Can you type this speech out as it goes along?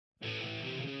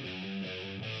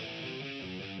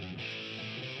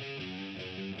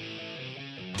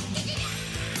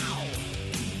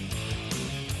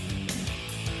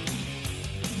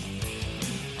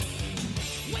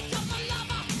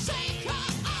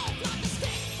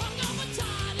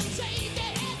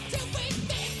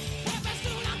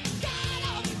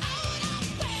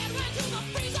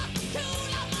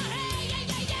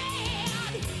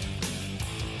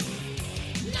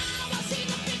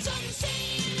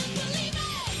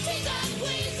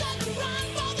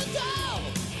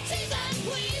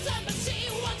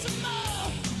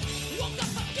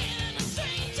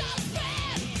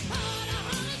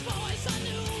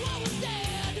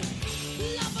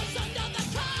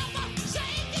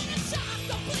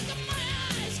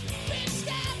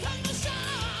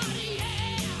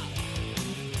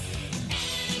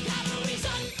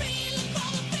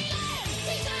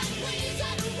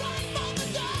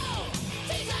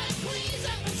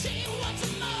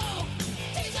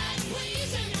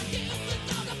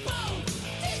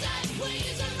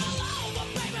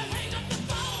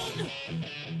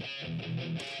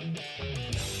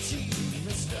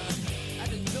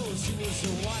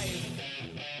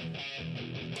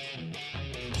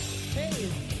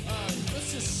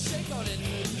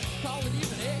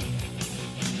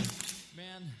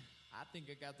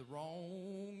at the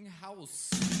wrong house.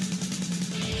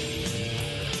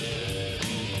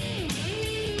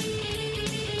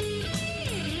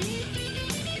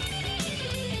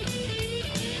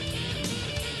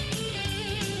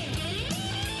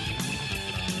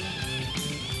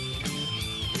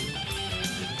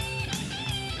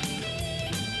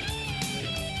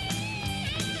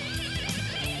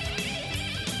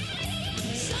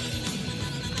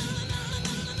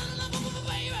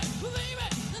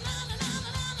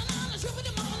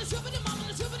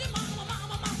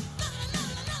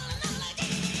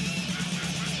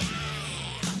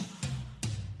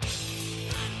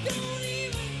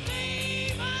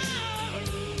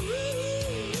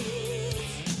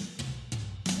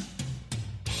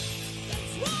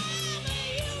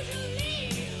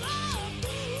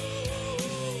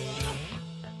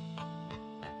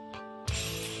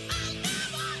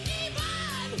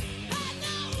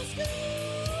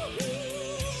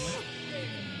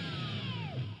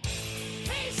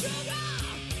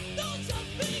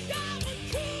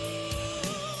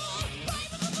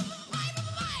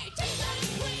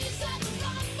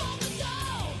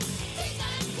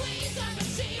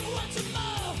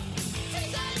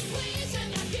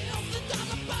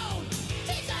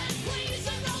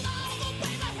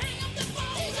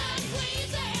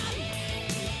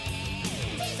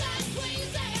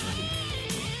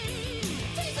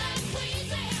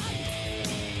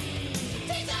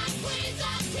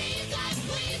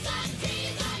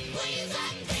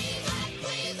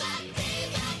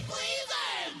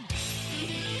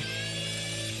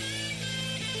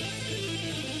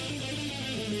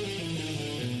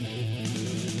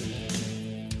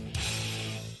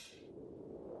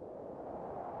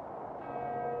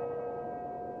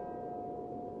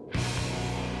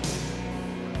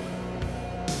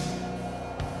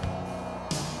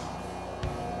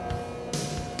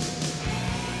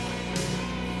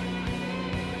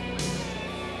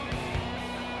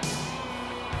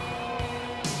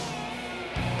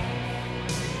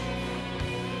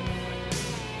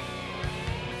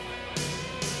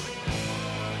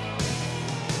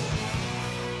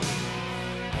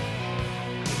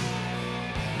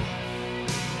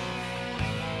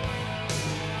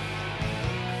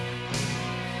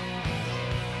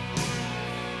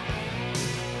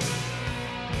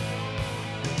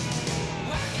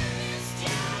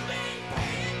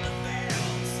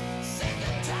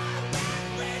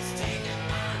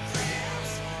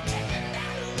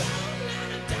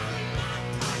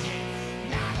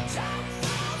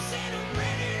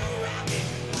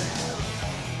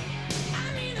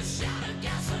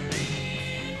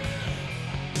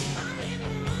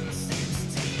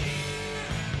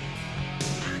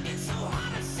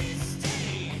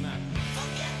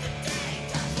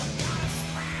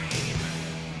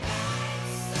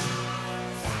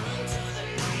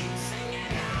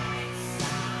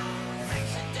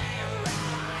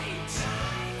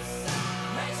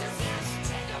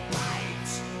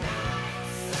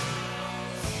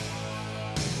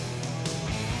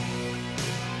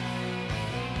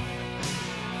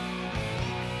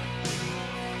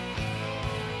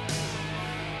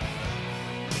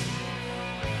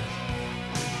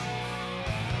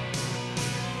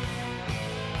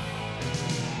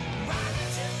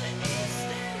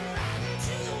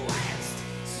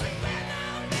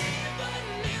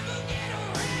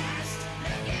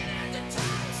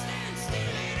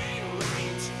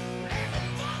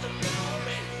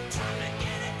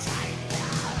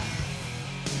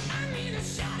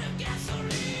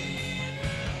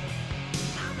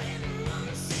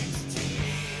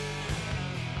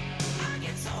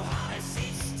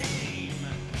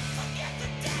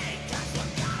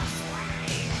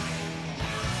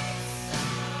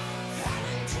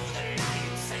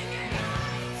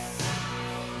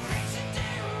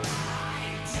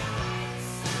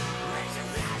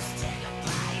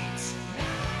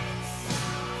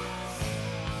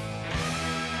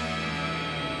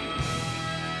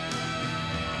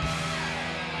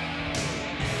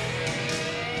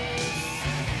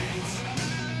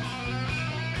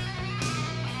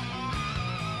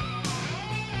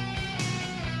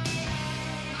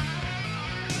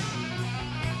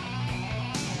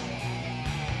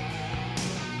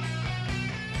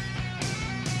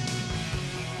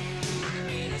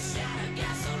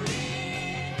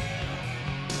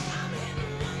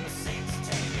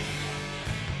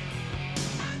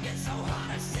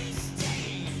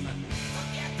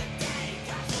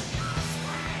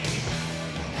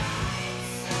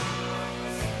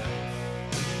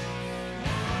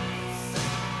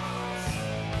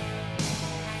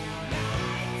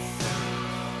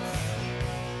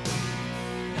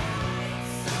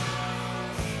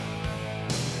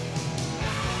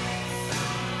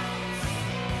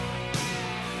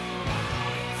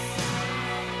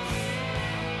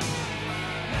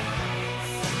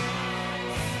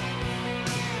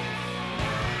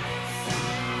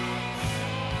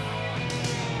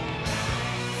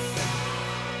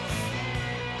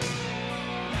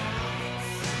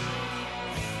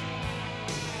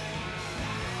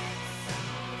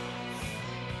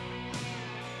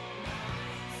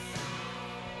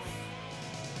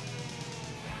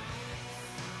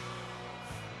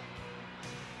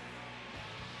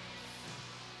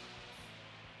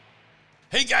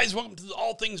 Hey guys, welcome to the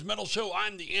All Things Metal Show.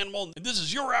 I'm the Animal, and this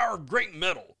is your hour of great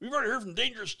metal. We've already heard from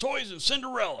Dangerous Toys and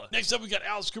Cinderella. Next up, we got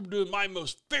Alice Cooper doing my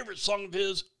most favorite song of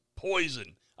his,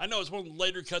 Poison. I know it's one of the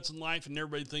later cuts in life, and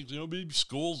everybody thinks, maybe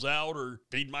School's Out or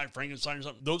Feed My Frankenstein or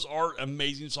something. Those are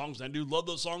amazing songs, and I do love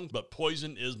those songs, but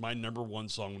Poison is my number one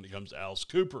song when it comes to Alice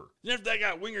Cooper. Then after that, I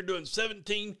got Winger doing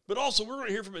 17, but also we're going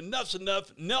to hear from Enough's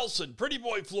Enough, Nelson, Pretty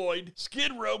Boy Floyd,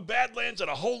 Skid Row, Badlands, and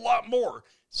a whole lot more.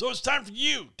 So it's time for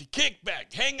you to kick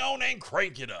back, hang on, and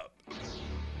crank it up.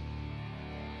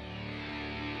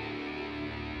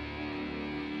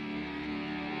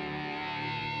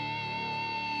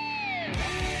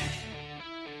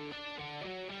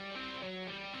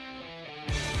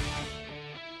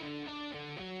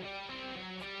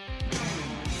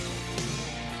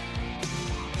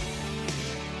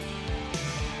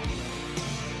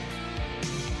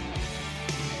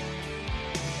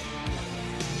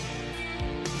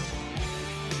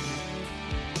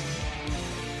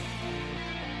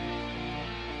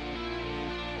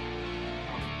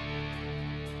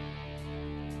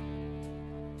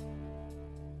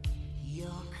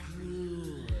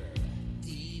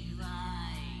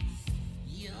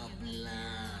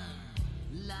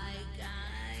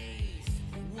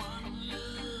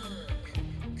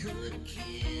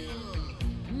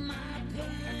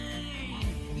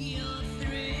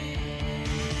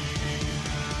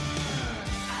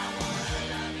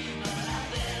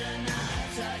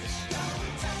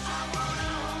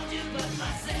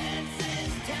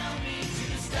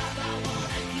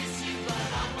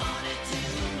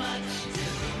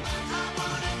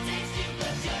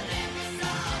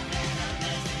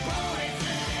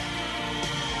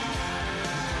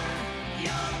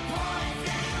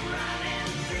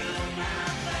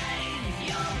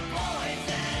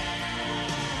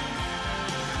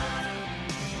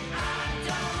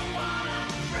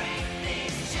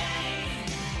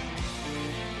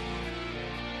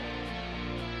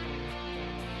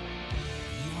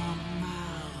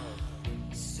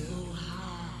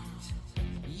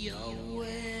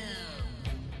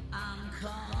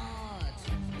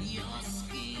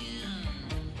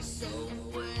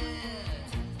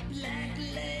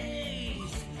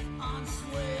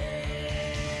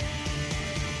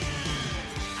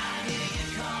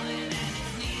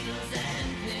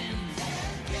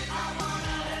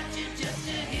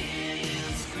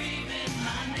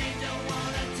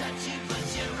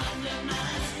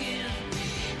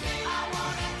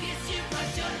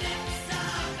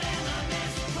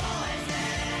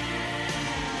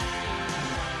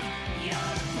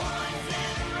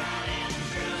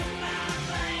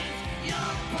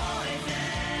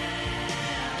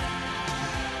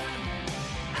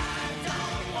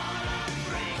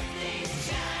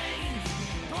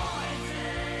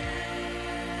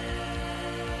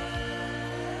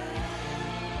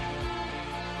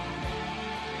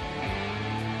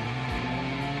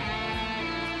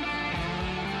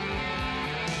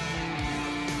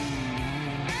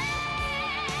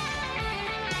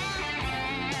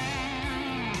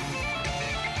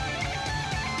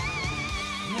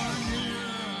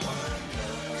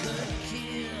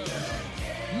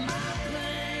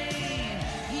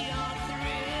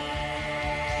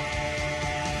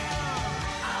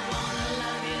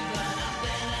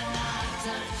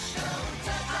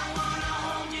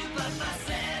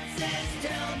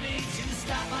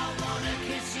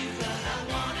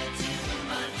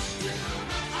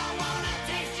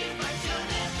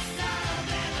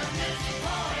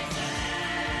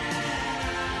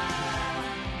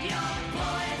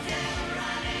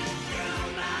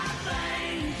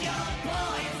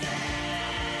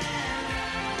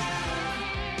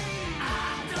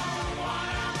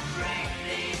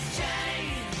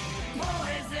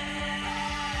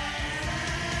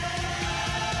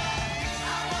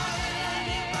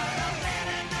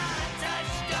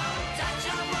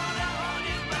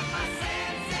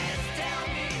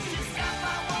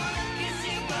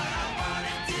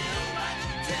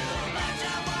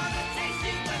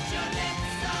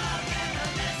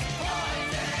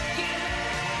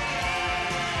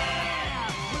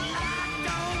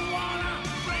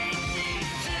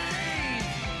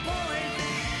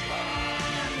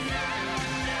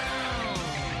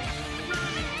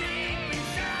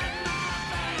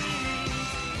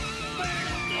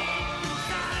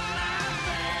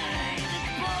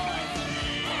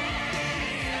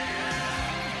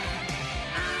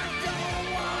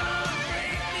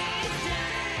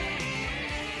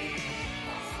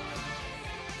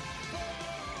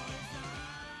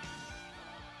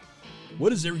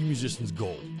 What is every musician's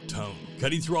goal? Tone.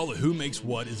 Cutting through all the who makes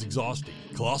what is exhausting.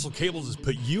 Colossal Cables has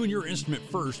put you and your instrument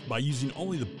first by using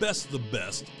only the best of the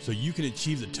best so you can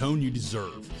achieve the tone you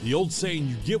deserve. The old saying,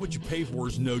 you get what you pay for,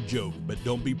 is no joke, but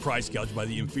don't be price gouged by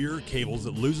the inferior cables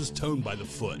that loses tone by the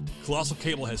foot. Colossal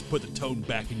Cable has put the tone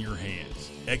back in your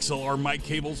hands. XLR mic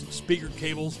cables, speaker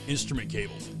cables, instrument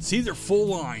cables. See their full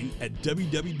line at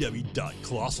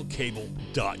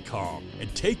www.colossalcable.com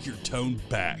and take your tone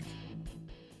back.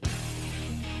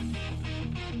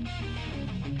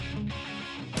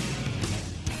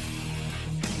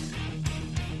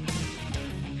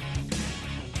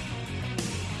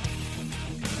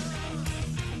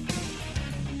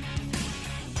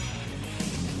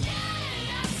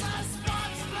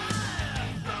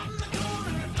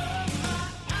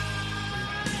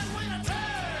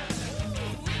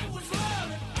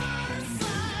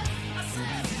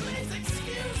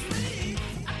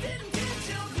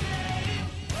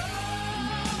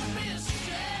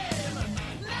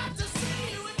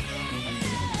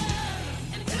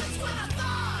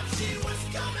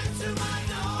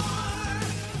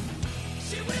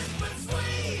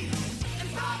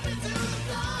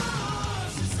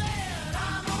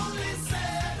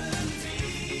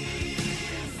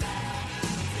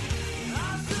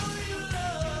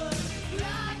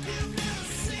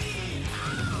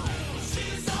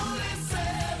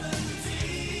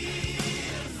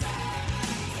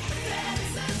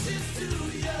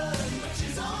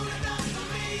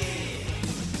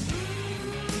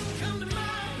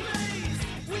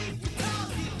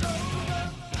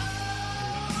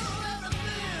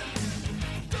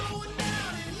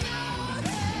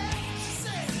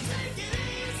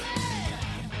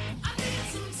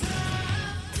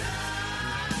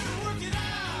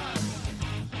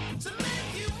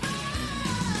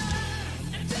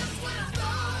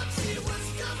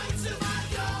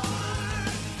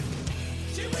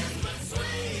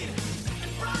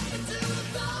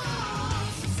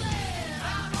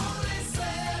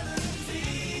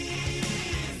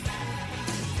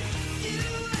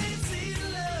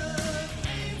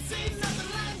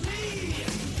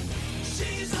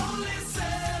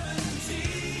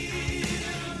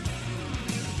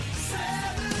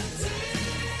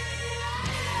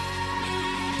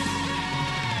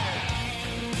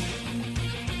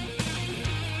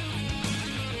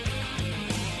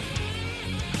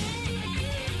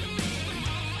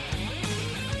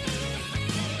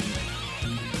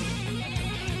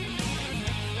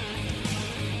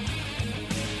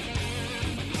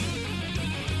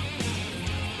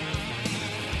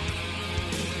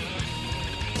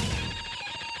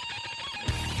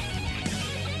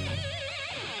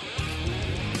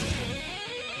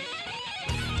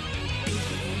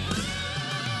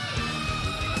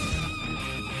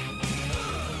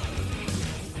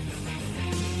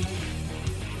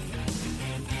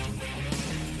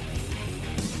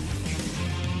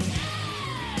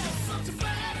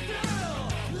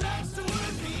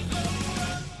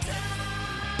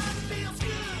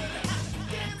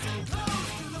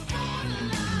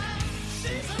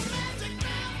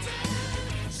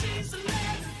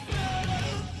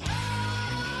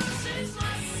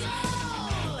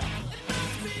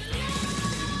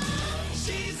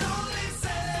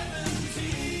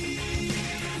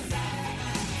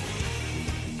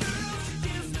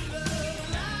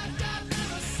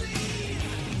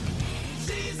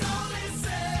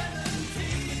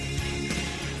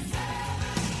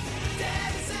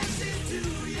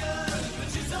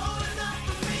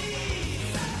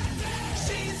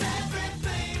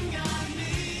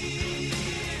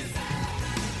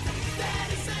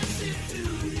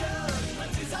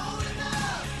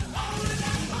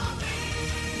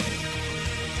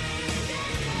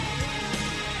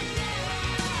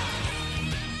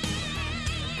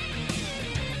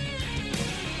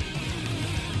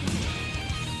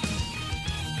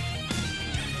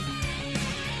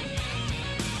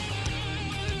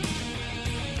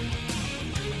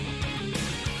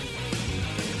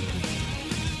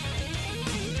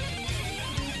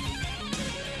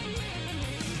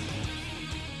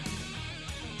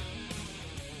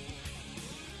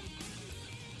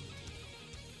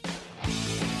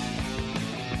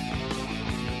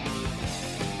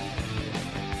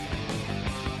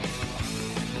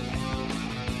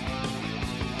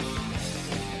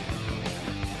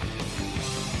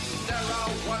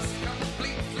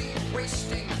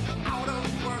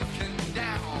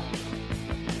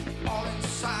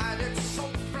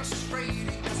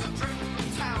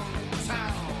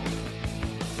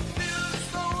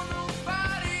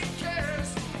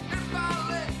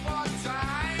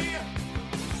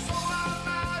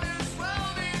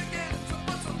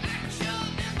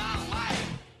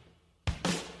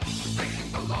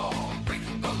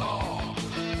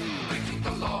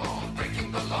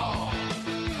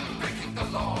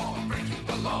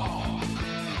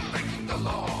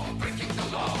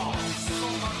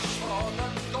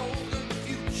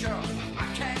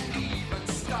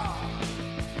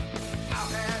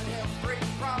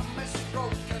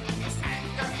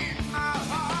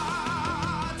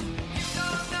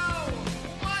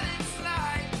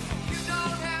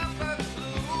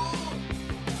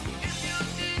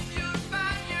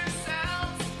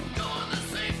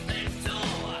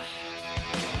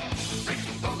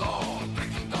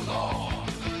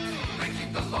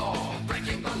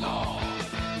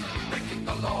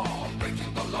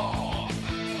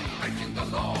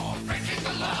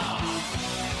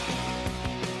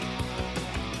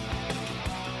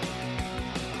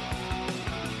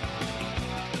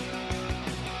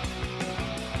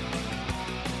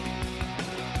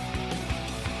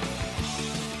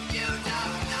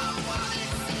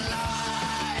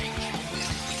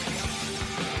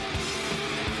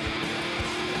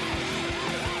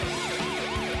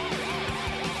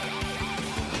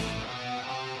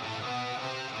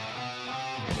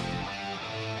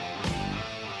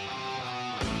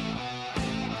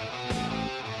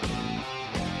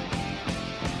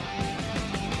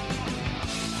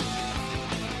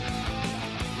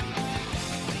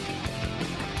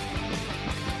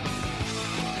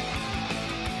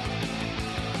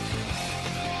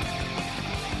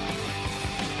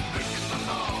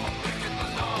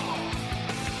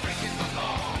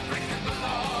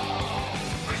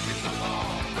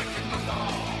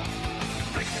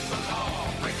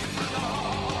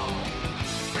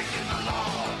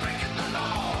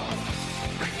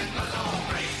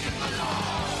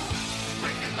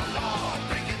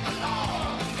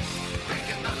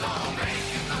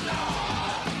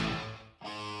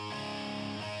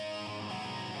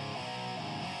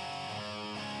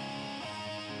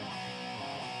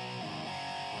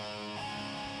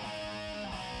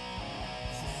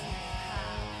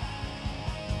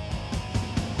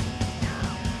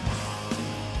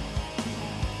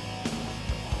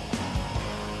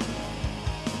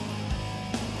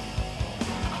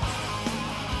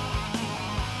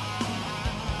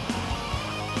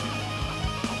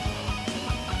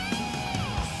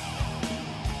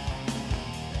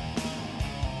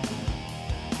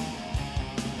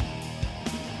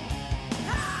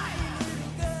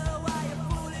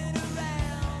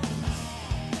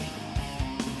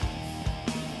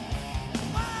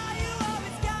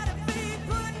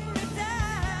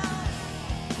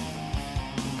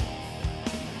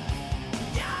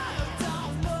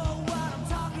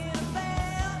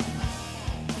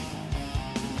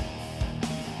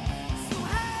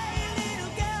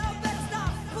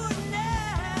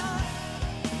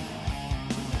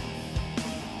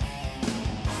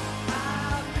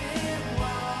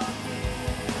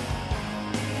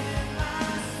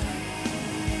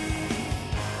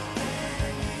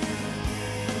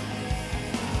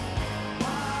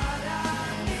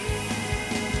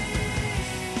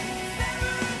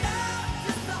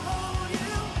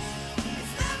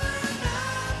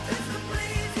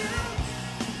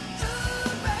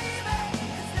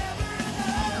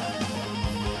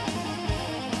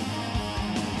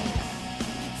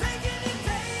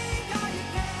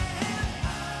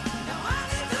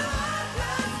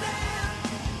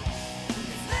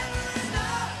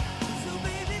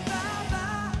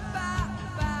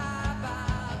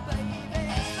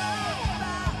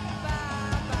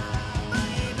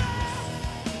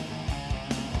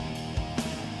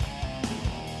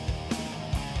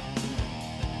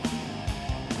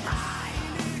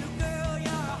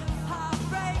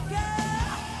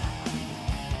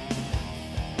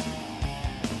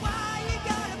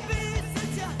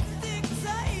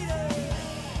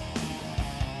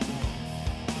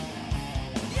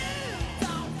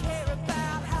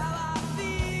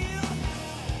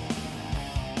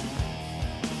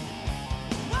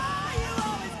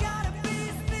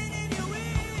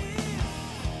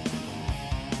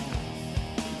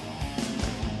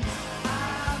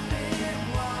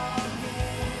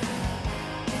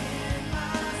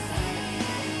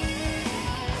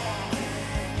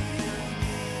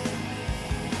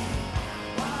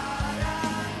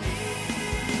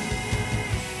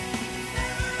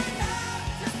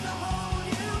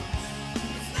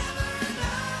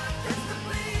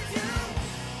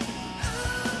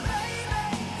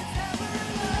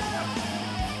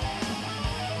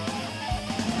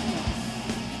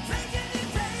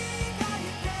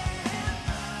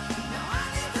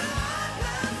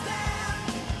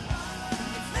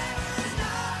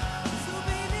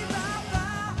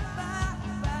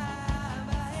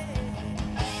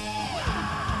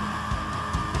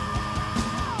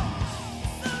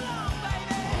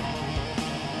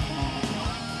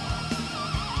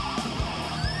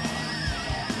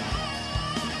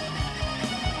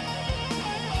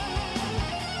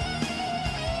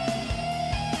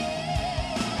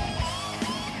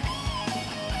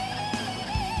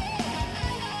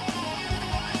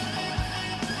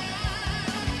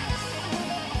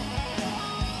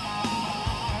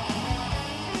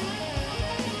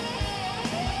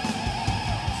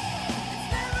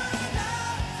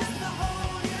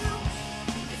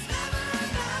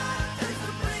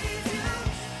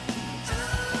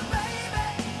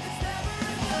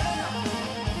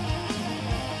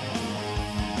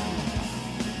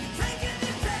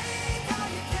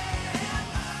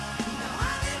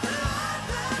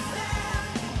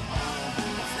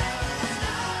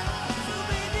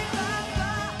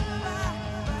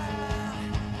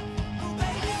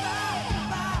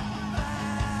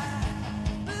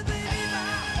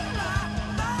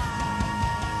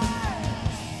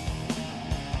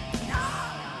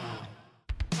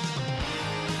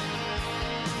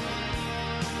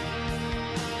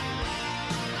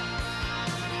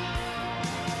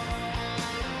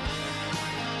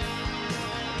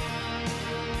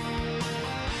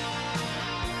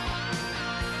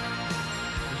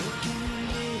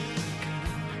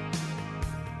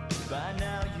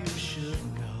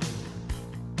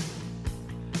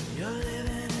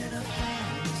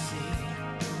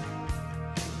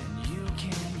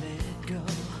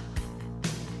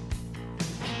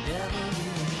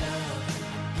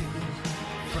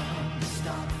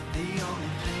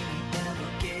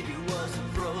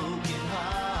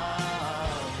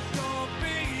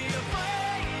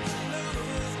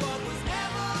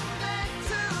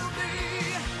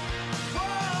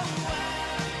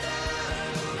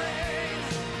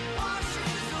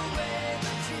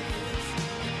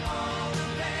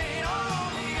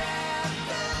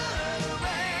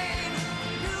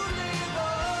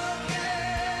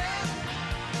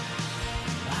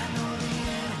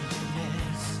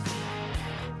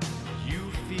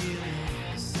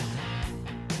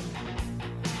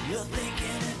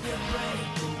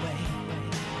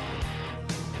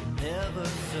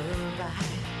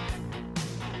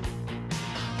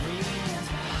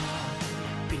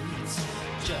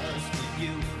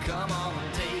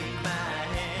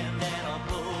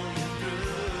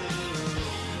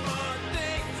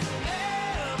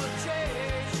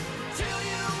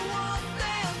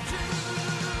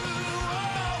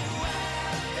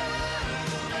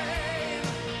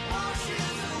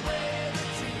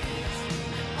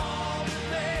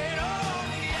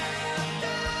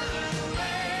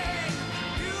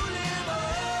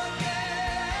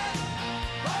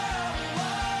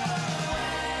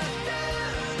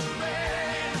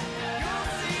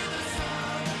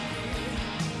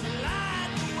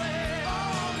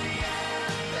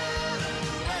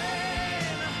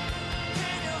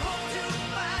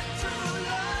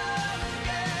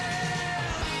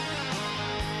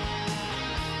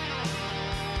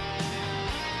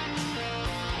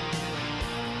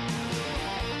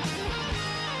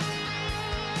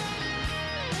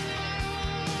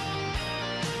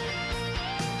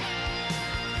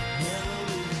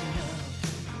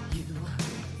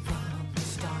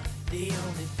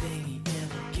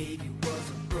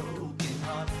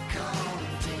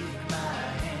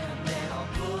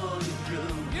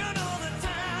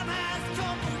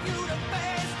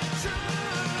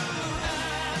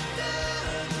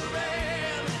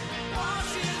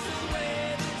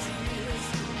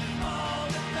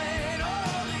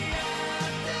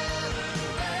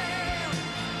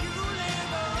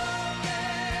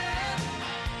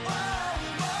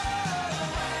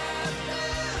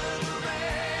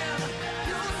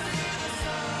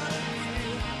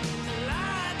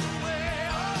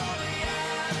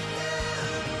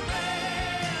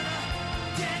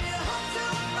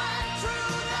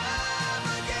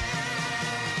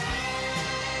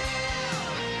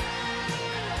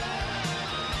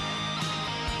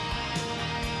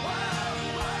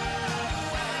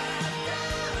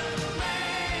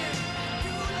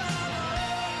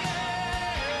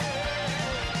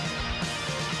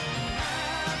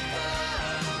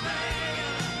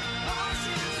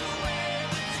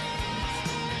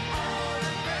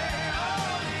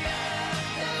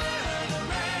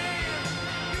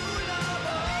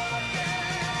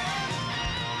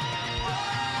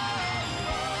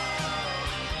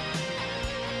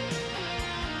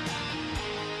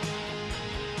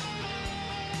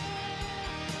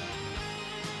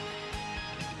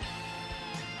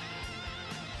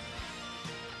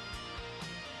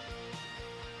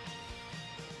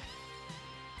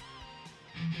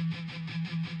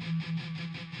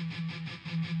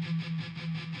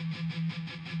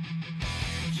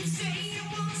 You say you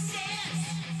won't sense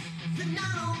the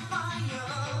night on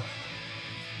fire,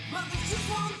 but there's just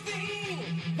one thing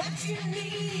that you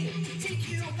need to take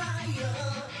you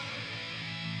higher.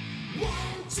 1,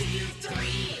 2, 3,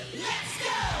 let's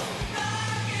go!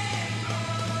 Rock and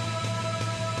roll.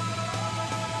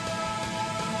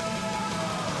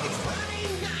 It's Friday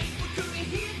night, we're gonna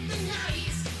hit the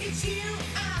nights. It's you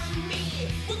and me,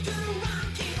 we're gonna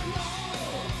rock and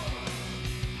roll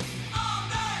all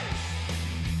night.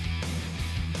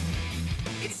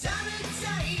 It's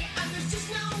Saturday and there's just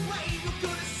no way we're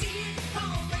gonna see it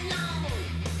home alone.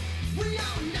 We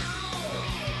don't know.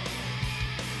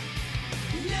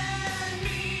 Let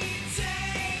me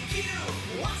take you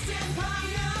one step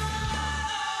higher.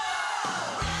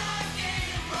 Rock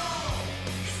and roll,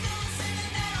 it's gonna set the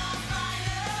night on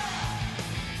fire.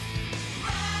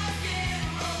 Rock and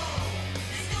roll,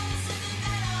 it's gonna set the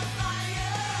night on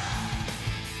fire.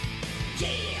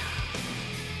 Yeah.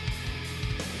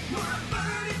 We're a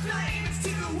burning flames to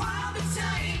the wild and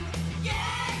tame. Yeah,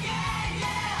 yeah,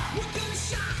 yeah. We're gonna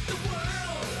shock the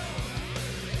world.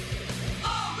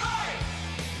 All right.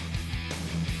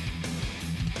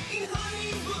 In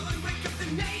Hollywood, wake up the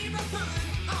neighborhood.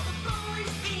 All the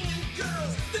boys and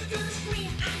girls, they're gonna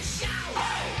scream and shout.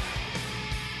 Hey!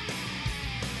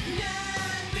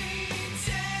 Let me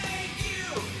take you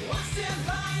one step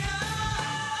higher.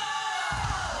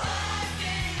 Rock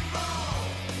and roll,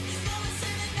 it's gonna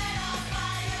set the night on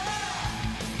fire.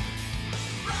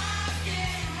 Rock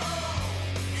and roll,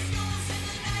 it's gonna set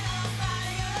the night on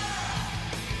fire.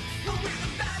 We're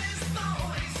the baddest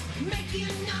boys,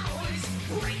 making noise,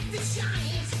 break the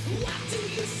giants. What do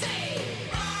you say?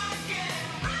 Rock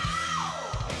and roll.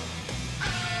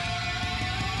 Oh,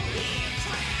 yeah,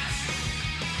 trash.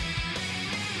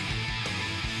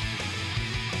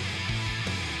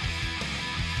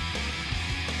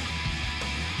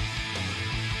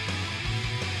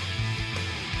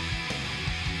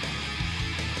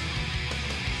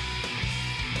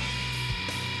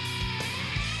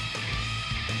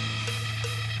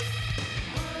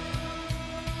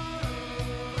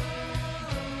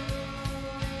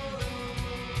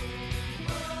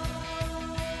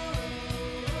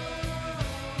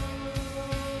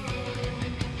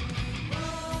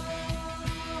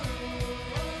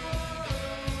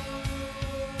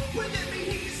 Well, let me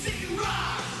hear you say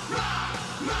rock, rock,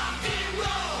 rock and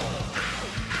roll.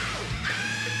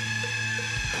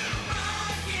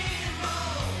 Rock and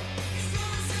roll, it's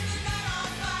gonna set the night on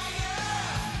fire.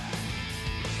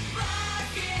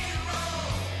 Rock and roll,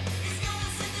 it's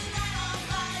gonna set the night on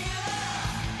fire.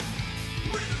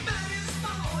 We're the baddest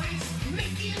boys,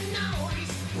 making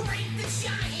noise, break the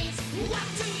giants. What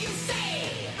do you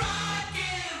say? Rock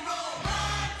and roll,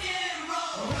 rock and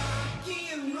roll, rock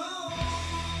and roll.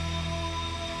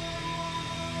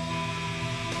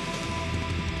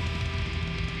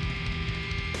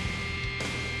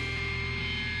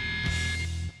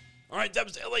 All right, that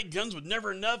was LA Guns with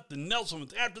Never Enough. Then Nelson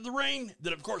with After the Rain.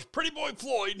 Then, of course, Pretty Boy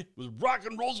Floyd with Rock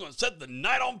and Roll's going to set the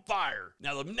night on fire.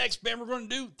 Now, the next band we're going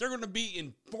to do, they're going to be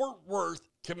in Fort Worth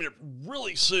coming up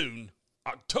really soon.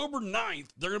 October 9th,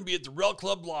 they're going to be at the Rail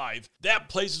Club Live. That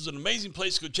place is an amazing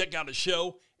place to go check out a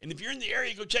show. And if you're in the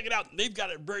area, go check it out. They've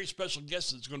got a very special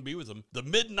guest that's going to be with them, the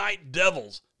Midnight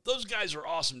Devils. Those guys are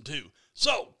awesome, too.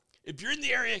 So, if you're in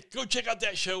the area, go check out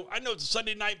that show. I know it's a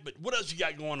Sunday night, but what else you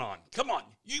got going on? Come on,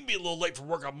 you can be a little late for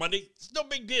work on Monday. It's no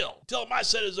big deal. Tell them I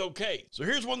said it's okay. So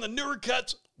here's one of the newer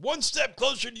cuts, One Step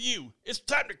Closer to You. It's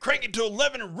time to crank it to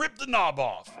 11 and rip the knob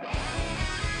off.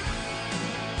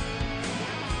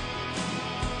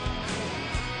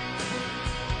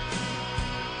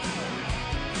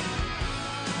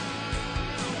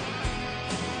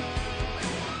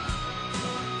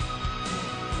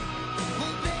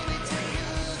 Well, baby, take a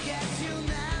look at you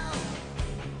now.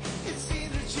 It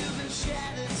seems that you've been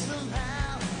shattered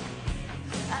somehow.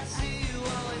 I see you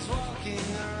always walking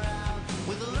around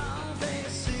with a long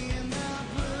face singing the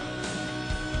blues.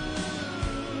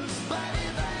 But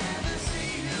if I ever see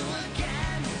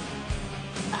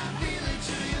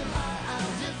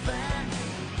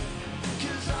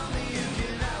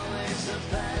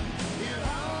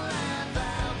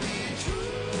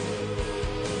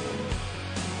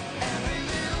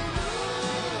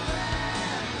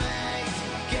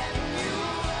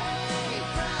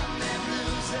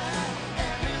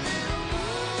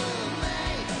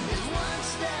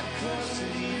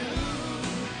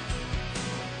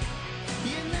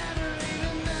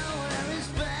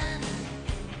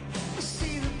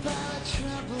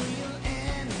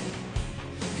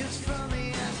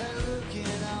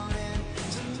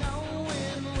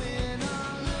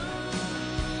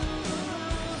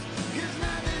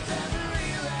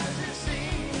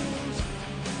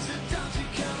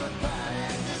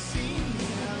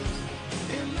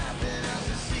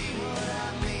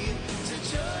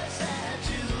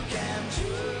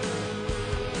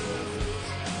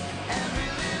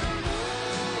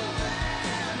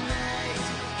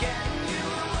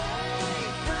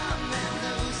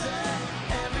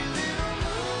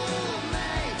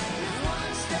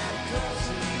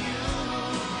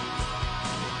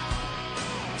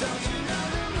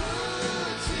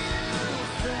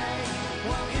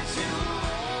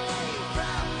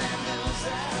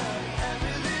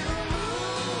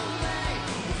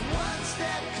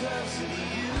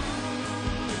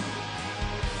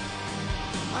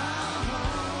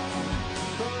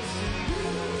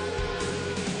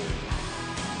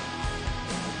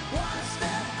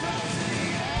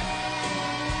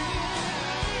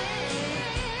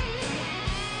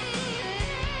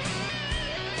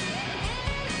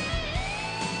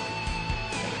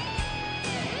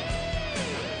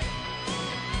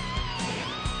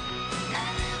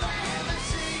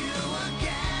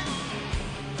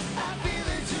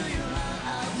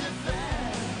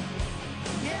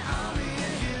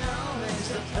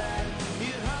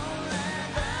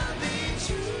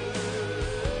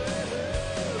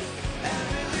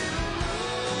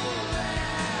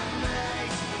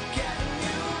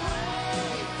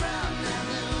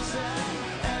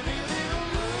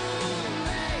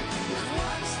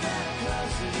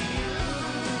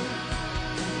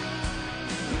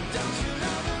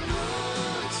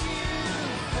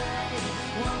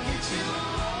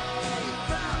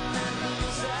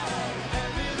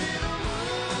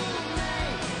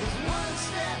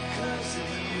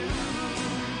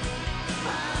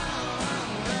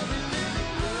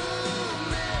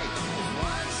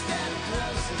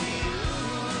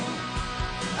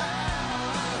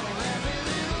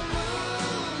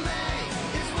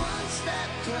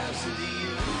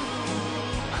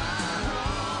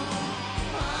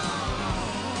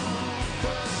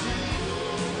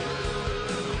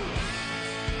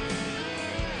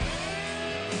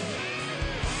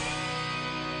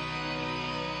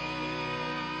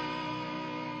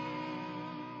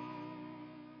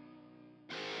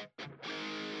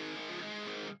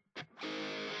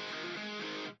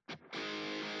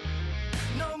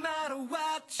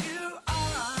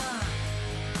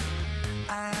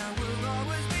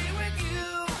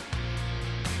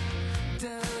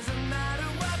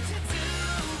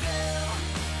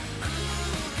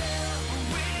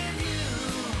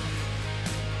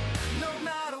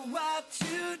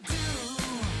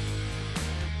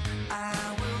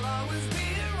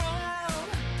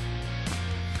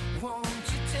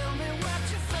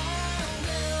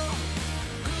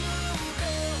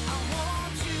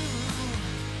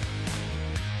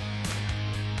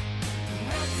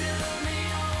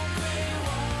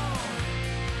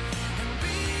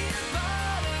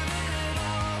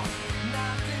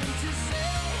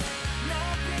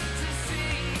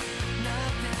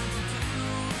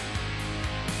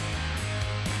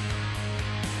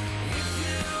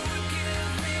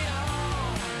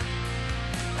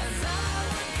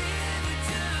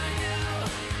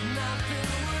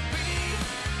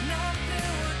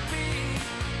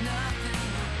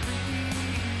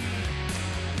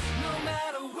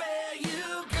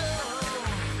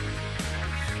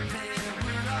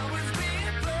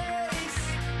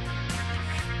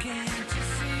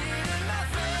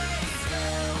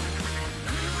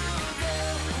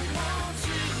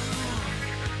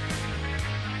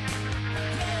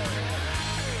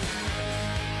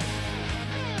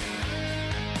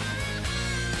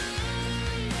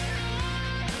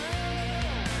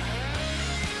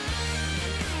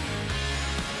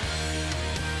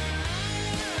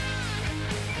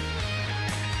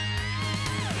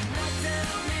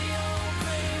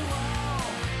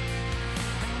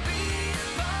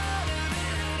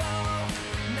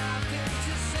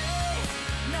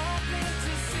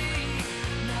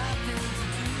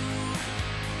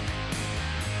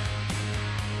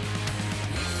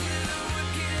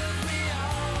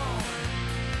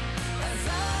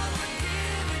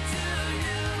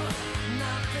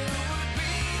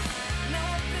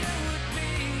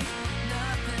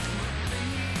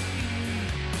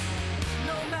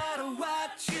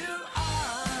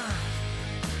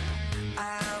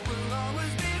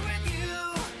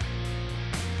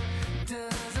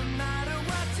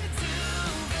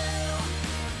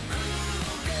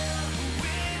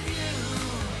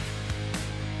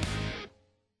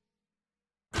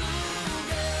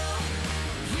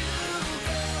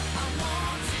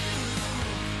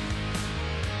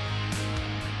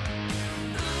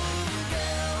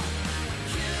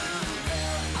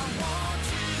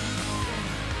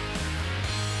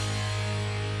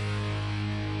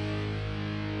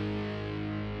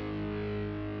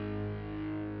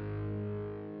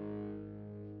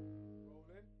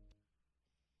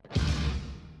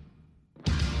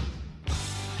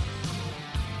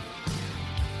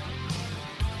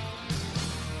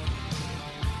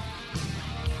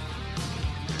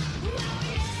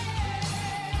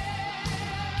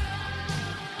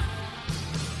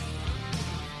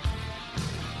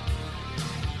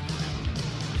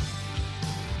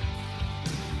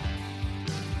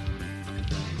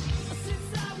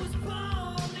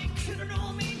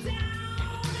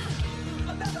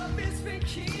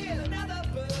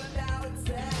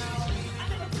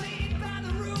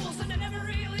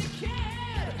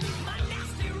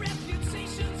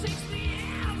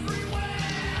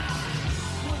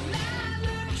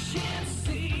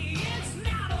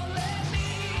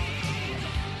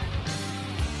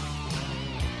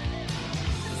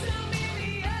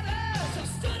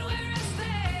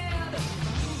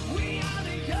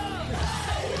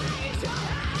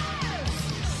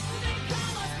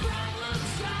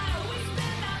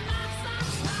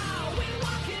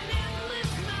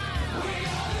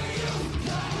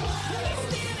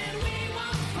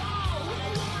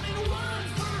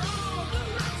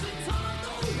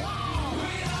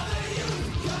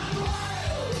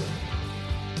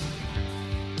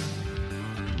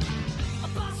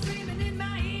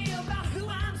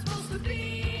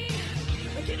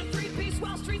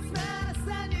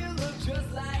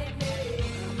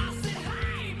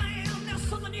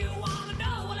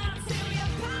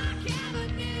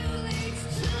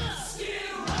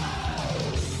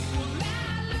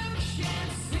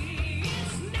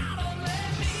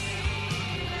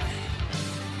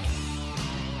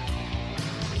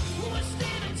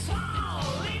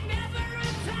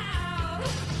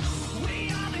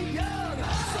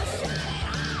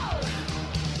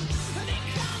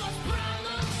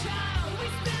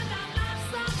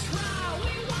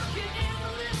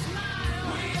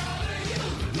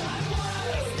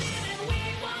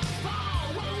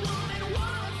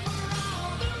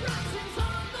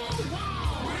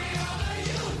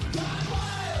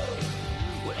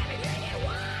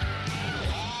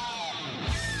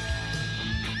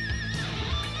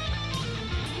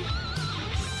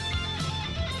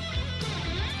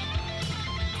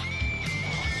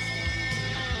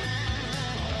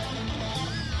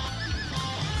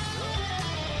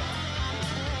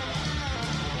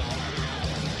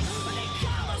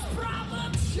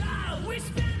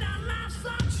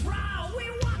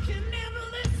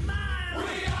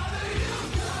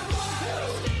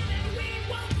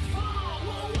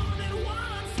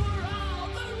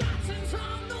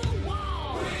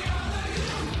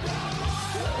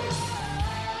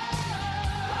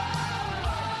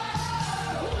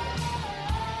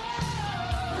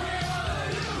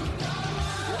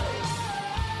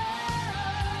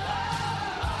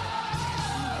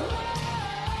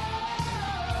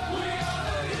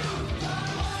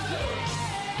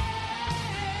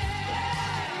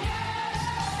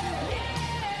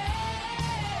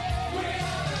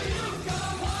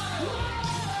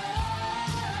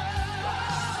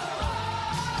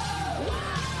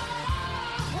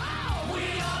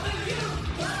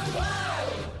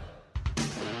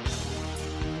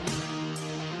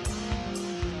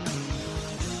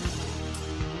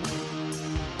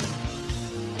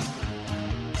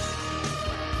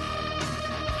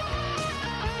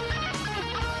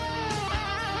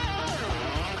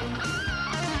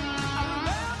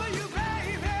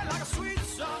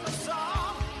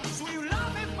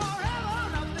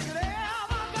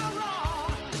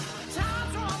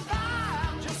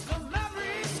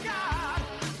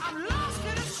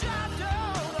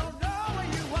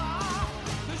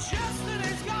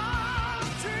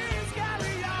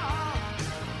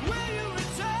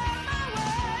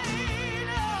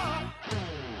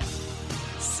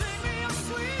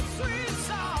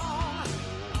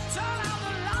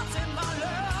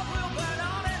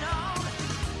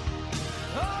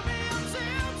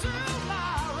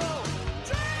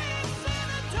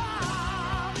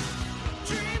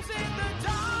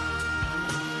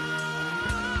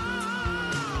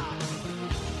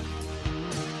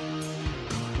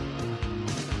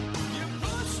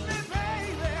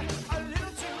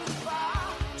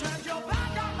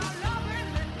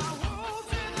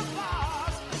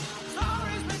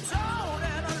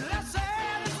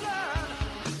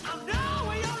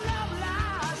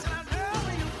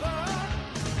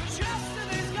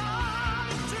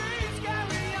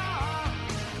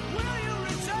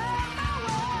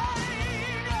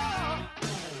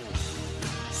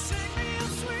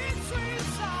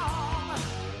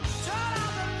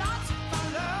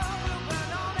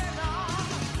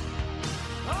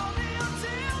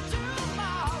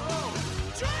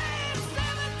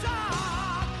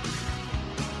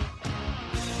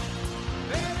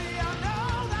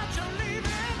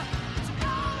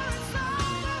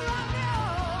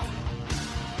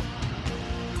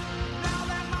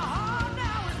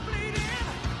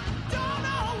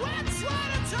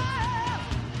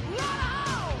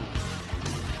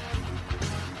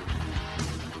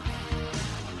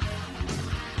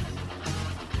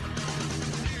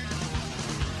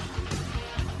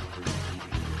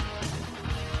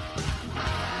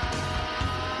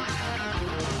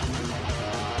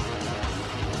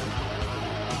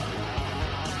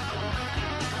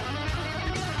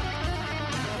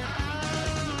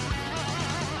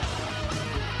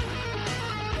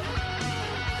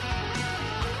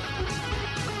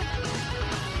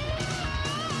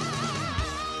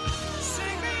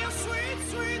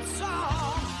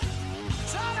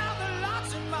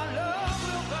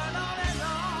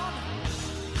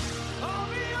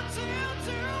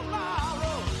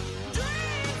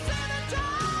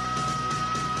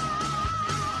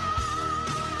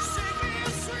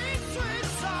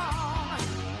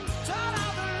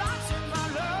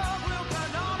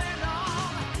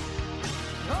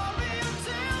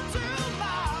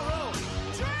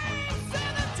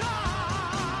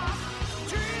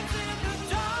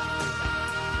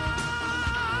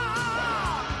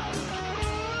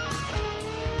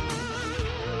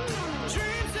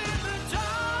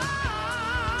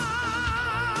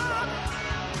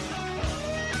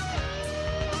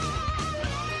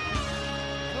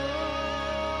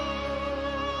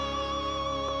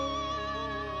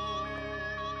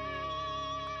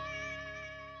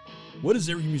What is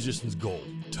every musician's goal?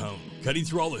 Tone. Cutting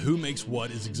through all the who makes what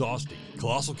is exhausting.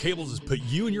 Colossal Cables has put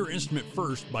you and your instrument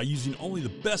first by using only the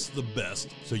best of the best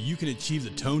so you can achieve the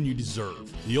tone you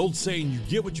deserve. The old saying, you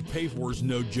get what you pay for, is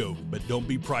no joke, but don't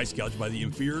be price gouged by the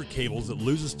inferior cables that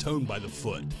loses tone by the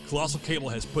foot. Colossal Cable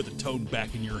has put the tone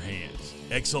back in your hands.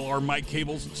 XLR mic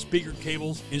cables, speaker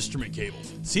cables, instrument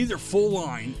cables. See their full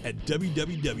line at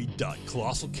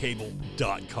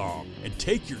www.colossalcable.com and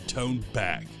take your tone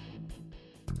back.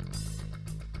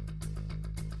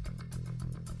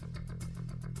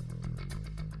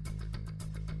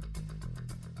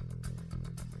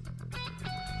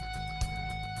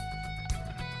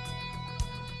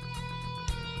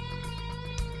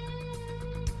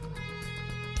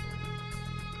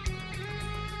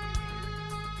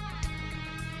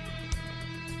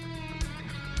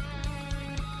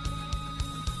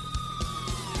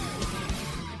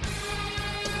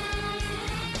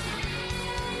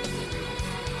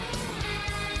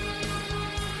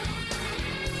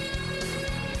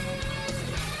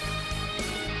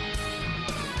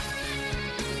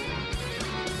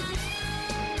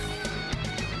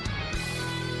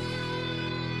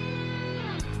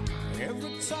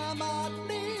 Every time I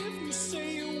leave, you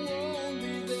say you won't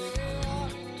be there,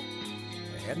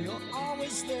 and you're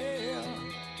always there.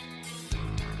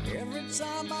 Every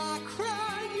time I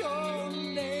cry your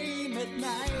name at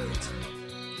night,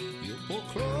 you pull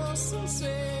close and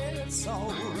say it's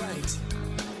alright.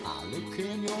 I look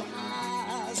in your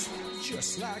eyes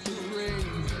just like the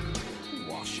rain,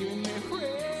 washing me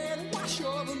red, wash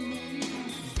over me,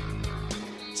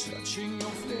 touching your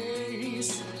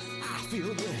face. I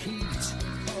feel the heat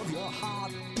of your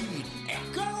heartbeat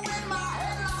echo in my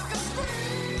head like a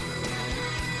scream.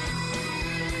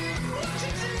 What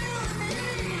you do to me?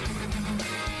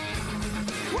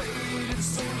 Waited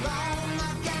so long, I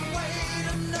can't wait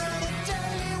another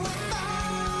day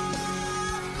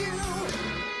without you.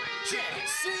 Can't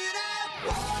see that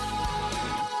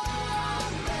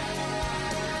one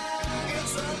thing.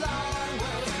 It's a long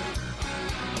way.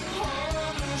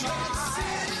 Hold me can't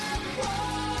see that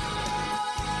one.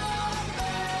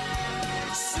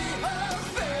 See her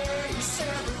face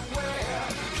everywhere.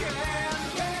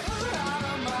 Can't get her out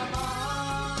of my mind.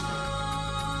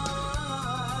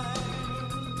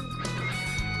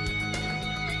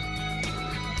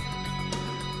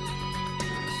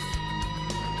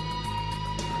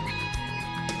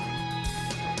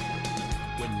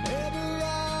 Whenever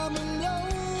I'm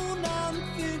alone, I'm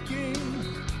thinking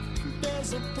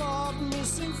there's a part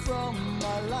missing from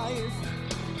my life.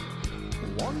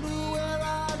 Wonder where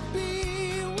I'd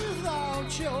be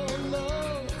without your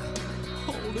love,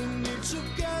 holding me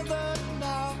together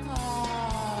now.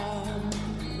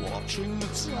 Watching the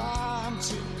time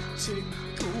tick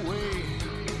away,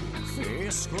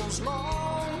 face grows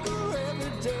longer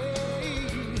every day.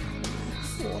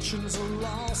 Fortunes are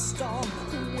lost on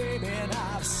the way that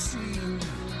I've seen,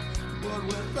 but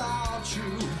without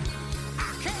you,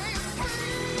 I can't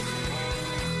breathe.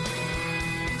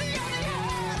 The other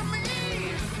part of me.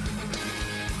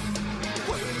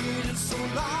 Waited so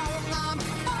long, I'm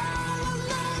all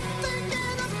alone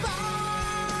thinking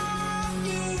about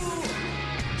you.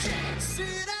 Can't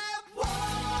see that one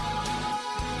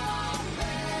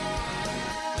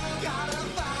thing. Gotta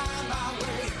find my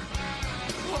way.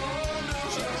 Oh no,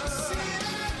 can't see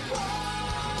that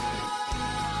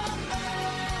one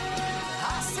thing. I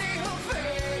see her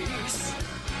face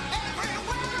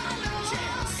everywhere I look.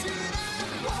 Can't see that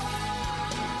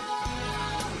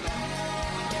one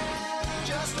thing.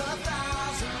 Just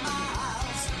 1,000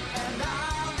 miles, and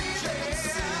I'll be there.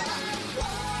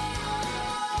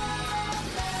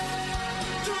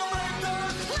 To make the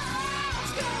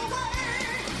clouds go away,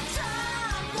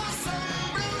 time for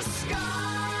some blue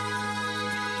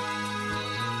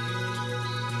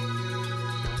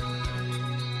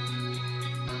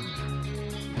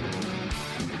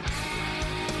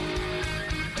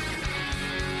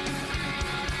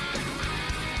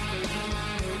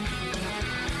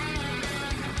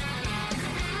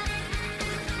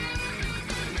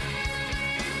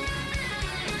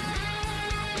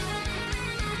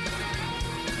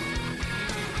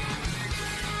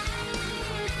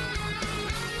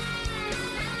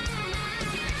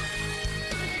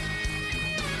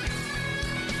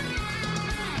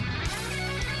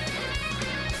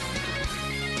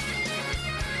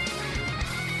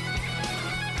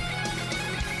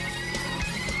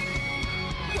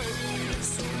Waited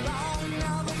so long,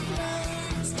 now the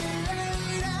flames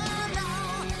delayed, and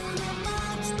now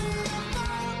reminds me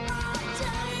about my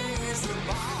days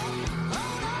apart.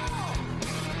 Oh no,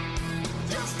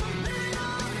 just a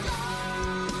little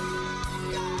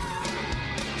longer.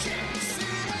 Can't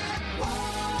see that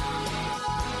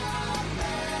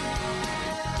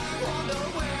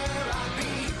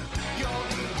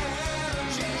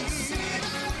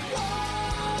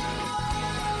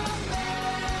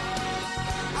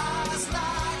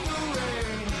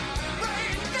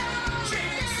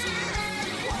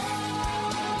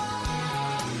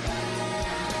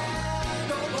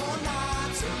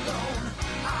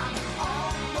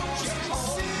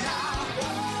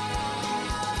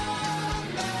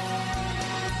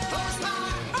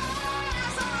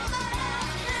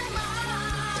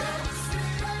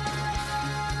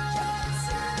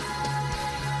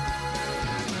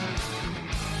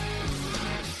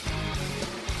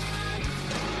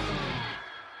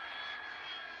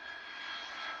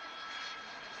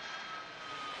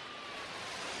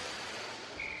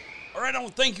All right, I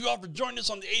want to thank you all for joining us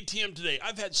on the ATM today.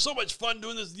 I've had so much fun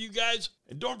doing this with you guys.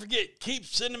 And don't forget, keep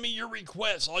sending me your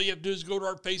requests. All you have to do is go to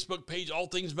our Facebook page, All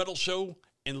Things Metal Show,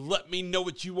 and let me know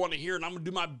what you want to hear, and I'm going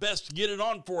to do my best to get it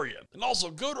on for you. And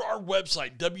also, go to our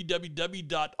website,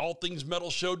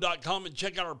 www.allthingsmetalshow.com, and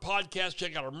check out our podcast,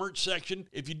 check out our merch section.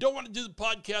 If you don't want to do the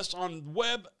podcast on the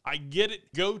web, I get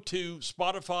it. Go to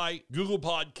Spotify, Google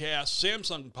Podcasts,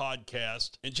 Samsung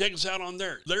Podcast, and check us out on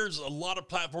there. There's a lot of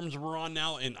platforms we're on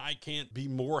now, and I can't be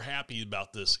more happy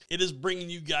about this. It is bringing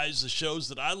you guys the shows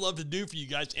that I love to do for you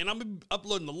guys, and I'm going to be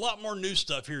uploading a lot more new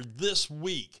stuff here this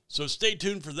week. So stay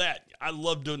tuned for that. I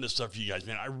love doing this stuff for you guys,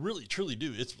 man. I really, truly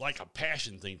do. It's like a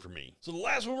passion thing for me. So the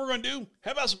last one we're going to do,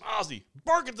 how about some Ozzy?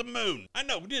 Bark at the Moon. I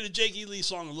know, we did a Jake E. Lee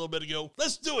song a little bit ago.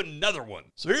 Let's do another one.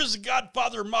 So here's the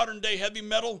godfather of modern day heavy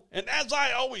metal. And as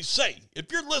I always say,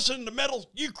 if you're listening to metal,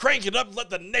 you crank it up and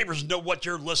let the neighbors know what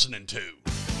you're listening to.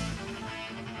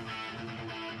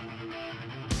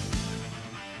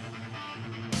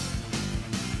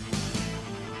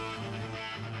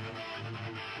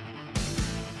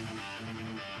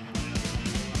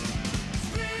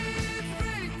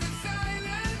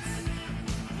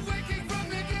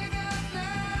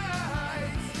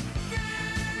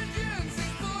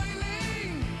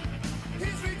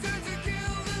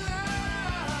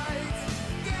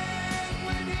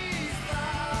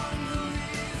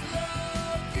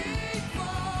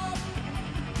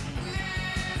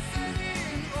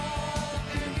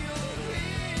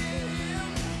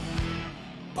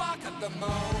 The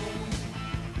moon.